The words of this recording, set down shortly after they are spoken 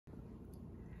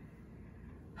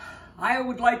I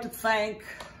would like to thank,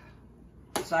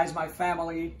 besides my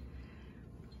family,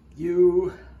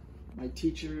 you, my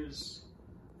teachers,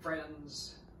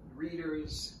 friends,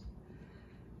 readers,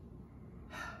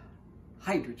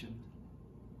 hydrogen,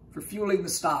 for fueling the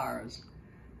stars,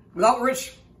 without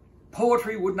which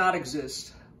poetry would not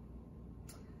exist.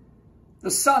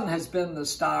 The sun has been the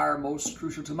star most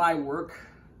crucial to my work,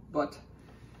 but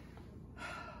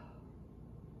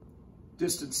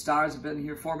distant stars have been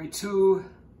here for me too,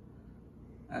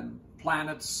 and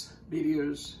planets,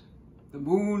 meteors, the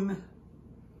moon.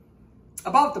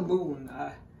 About the moon,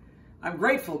 I'm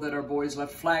grateful that our boys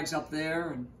left flags up there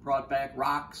and brought back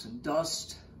rocks and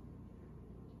dust.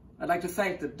 I'd like to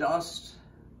thank the dust.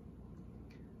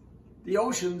 The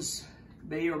oceans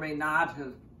may or may not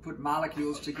have put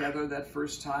molecules together that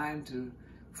first time to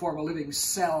form a living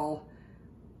cell,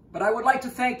 but I would like to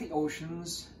thank the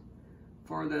oceans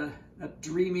for that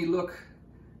dreamy look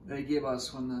they give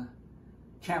us when the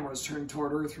cameras turn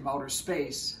toward Earth from outer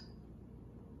space.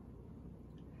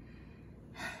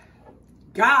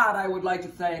 God, I would like to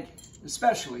thank,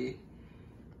 especially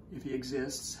if he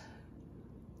exists,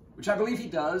 which I believe he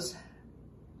does.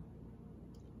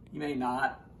 He may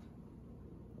not,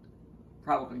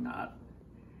 probably not,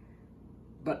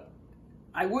 but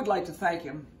I would like to thank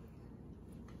him.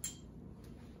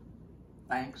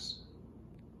 Thanks.